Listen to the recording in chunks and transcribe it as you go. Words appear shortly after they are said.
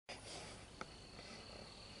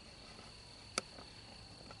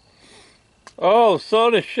Oh,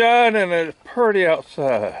 sun is shining and it's pretty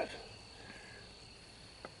outside.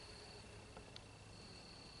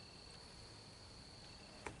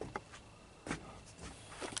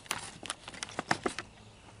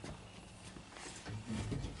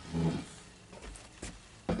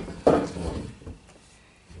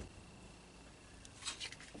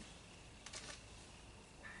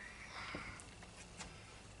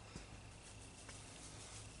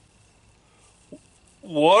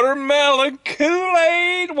 Watermelon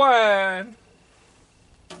Kool-Aid wine.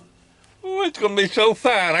 Ooh, it's gonna be so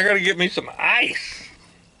fine. I gotta get me some ice.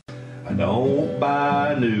 I don't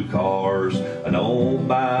buy new cars, I don't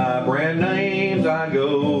buy brand names, I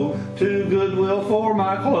go to Goodwill for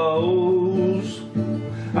my clothes.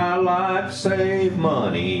 I like to save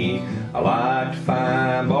money, I like to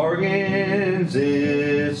find bargains,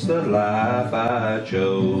 it's the life I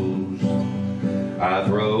chose. I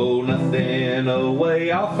throw nothing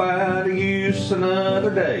away, I'll find a use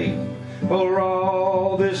another day for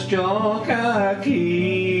all this junk I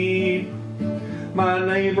keep. My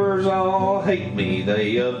neighbors all hate me,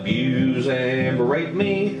 they abuse and berate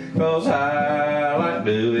me, 'cause I like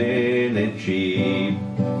doing it cheap.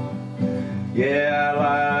 Yeah,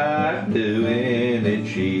 I like doing it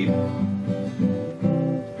cheap.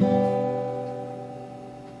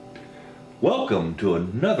 Welcome to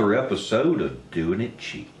another episode of Doing It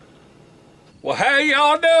Cheap. Well, how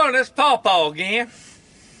y'all doing? It's PawPaw again.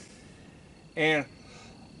 And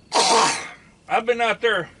I've been out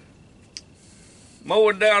there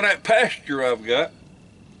mowing down that pasture I've got.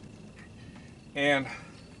 And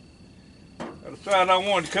I decided I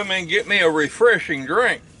wanted to come in and get me a refreshing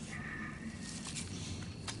drink.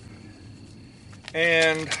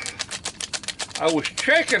 And I was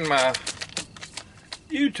checking my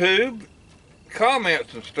YouTube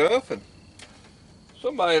comments and stuff, and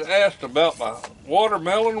somebody had asked about my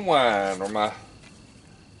watermelon wine, or my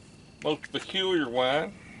most peculiar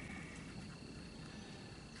wine.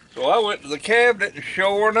 So I went to the cabinet, and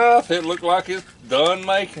sure enough, it looked like it's done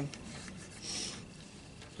making.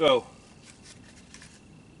 So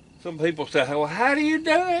some people say, well, how do you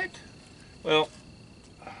do it? Well,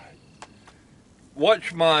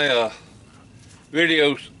 watch my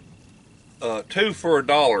videos, 2 for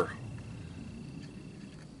 $1.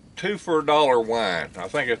 2 for $1 wine. I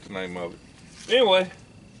think that's the name of it. Anyway,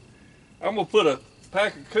 I'm going to put a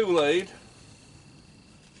pack of Kool-Aid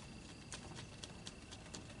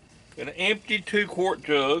in an empty 2-quart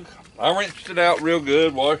jug. I rinsed it out real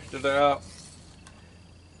good, washed it out.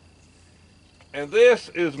 And this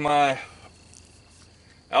is my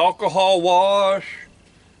alcohol wash,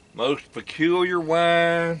 most peculiar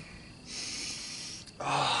wine,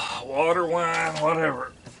 water wine,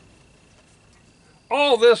 whatever.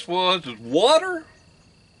 All this was is water,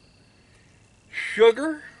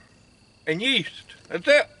 sugar, and yeast. That's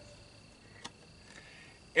it.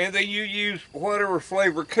 And then you use whatever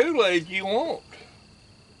flavor Kool-Aid you want.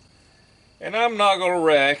 And I'm not going to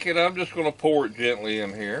rack it. I'm just going to pour it gently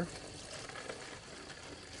in here,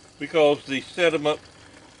 because the sediment,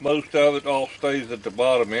 most of it all stays at the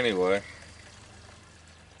bottom anyway.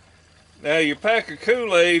 Now your pack of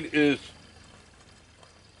Kool-Aid is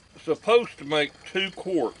supposed to make 2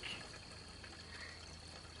 quarts.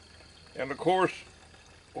 And of course,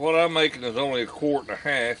 what I'm making is only 1.5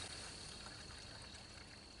 quarts.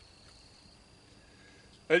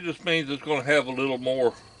 That just means it's going to have a little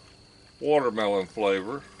more watermelon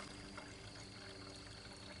flavor.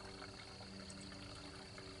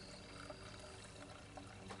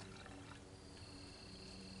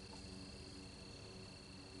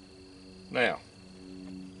 Now,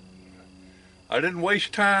 I didn't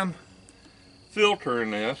waste time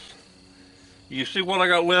filtering this. You see what I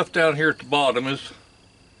got left down here at the bottom is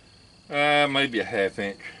maybe a 1/2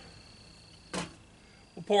 inch.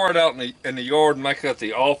 We'll pour it out in the yard and make that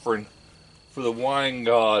the offering for the wine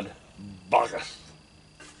god Bacchus.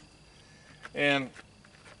 And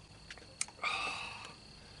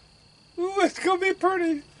ooh, it's gonna be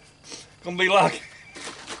pretty. It's gonna be like,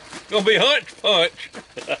 gonna be hunch punch.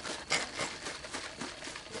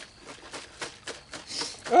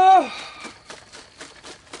 Oh.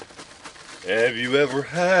 Have you ever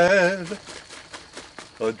had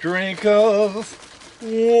a drink of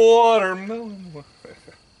watermelon?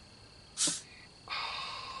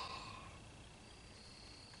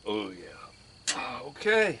 Oh yeah.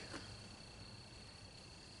 Okay.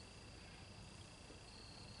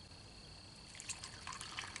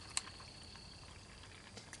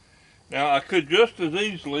 Now I could just as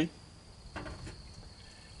easily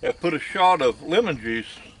have put a shot of lemon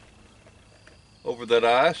juice over that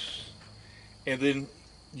ice and then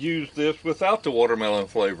use this without the watermelon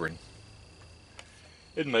flavoring.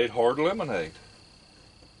 it made hard lemonade.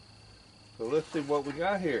 So let's see what we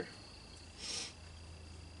got here.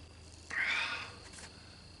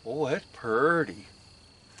 Oh, that's pretty.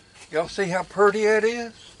 Y'all see how pretty that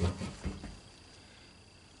is?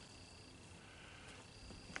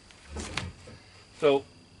 So,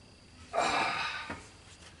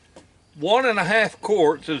 1.5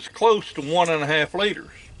 quarts is close to 1.5 liters.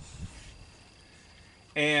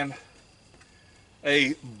 And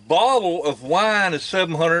a bottle of wine is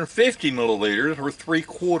 750 milliliters, or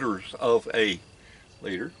 3/4 of a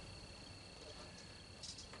liter.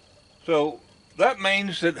 So that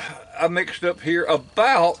means that I mixed up here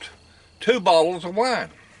about 2 bottles of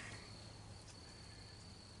wine.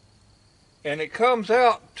 And it comes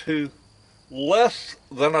out to less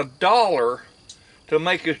than $1 to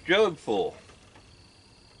make this jug full.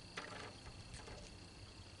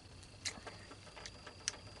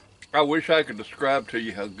 I wish I could describe to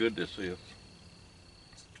you how good this is.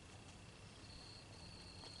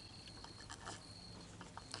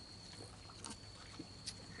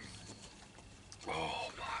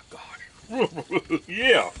 Oh my gosh.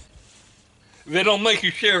 Yeah. If it don't make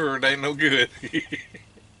you shiver, it ain't no good.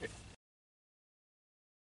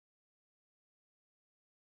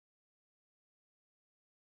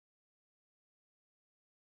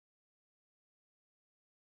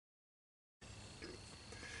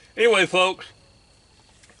 Anyway, folks,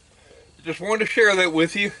 just wanted to share that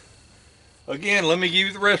with you. Again, let me give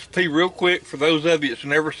you the recipe real quick for those of you that's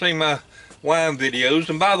never seen my wine videos.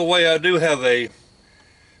 And by the way, I do have a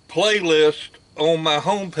playlist on my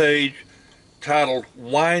homepage titled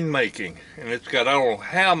Winemaking. And it's got, I don't know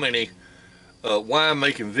how many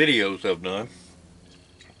winemaking videos I've done.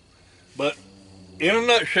 But in a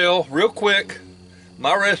nutshell, real quick,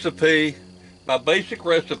 my recipe, my basic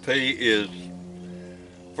recipe is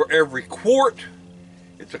for every quart,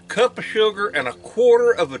 it's a cup of sugar and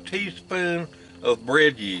 1/4 of a teaspoon of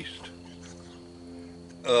bread yeast.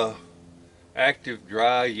 Active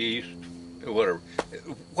dry yeast, whatever.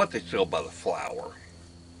 What they sell by the flour.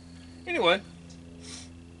 Anyway,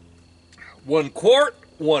 1 quart,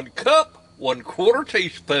 1 cup, 1/4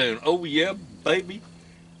 teaspoon. Oh yeah, baby.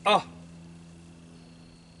 Ah.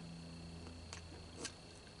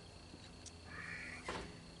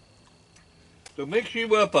 So mix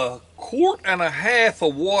you up 1.5 quarts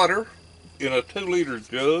of water in a 2-liter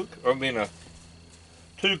jug. I mean a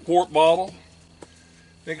 2-quart bottle.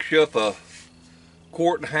 Mix you up 1.5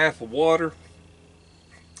 quarts of water,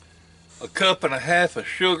 1.5 cups of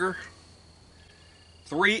sugar,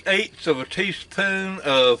 3/8 of a teaspoon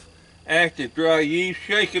of active dry yeast.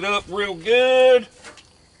 Shake it up real good.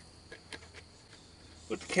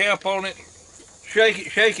 Put the cap on it. Shake it,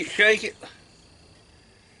 shake it, shake it.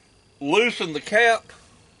 Loosen the cap,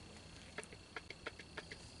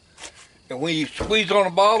 and when you squeeze on a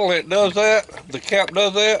bottle, it does that. The cap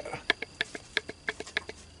does that.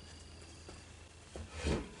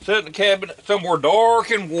 Set in the cabinet somewhere dark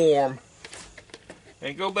and warm,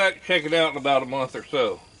 and go back and check it out in about a month or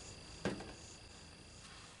so.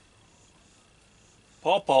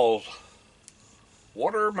 PawPaw's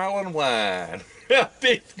watermelon wine,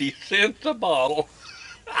 50 cents a bottle.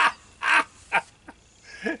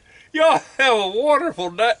 Y'all have a wonderful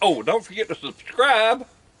day. Oh, don't forget to subscribe.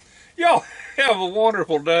 Y'all have a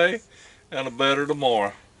wonderful day and a better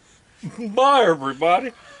tomorrow. Bye,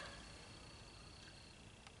 everybody.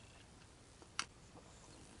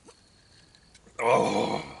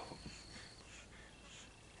 Oh,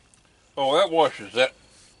 that washes that.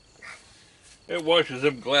 It washes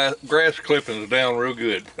them grass clippings down real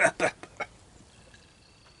good.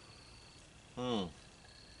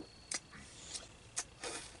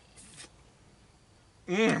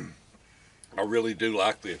 I really do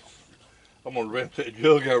like this. I'm gonna rinse that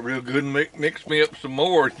jug out real good and mix me up some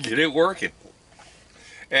more and get it working.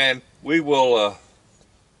 And we'll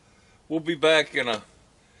be back in a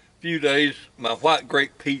few days. My white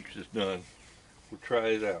grape peach is done. We'll try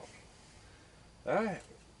it out. All right.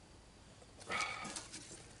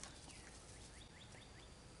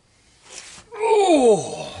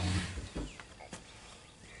 Oh.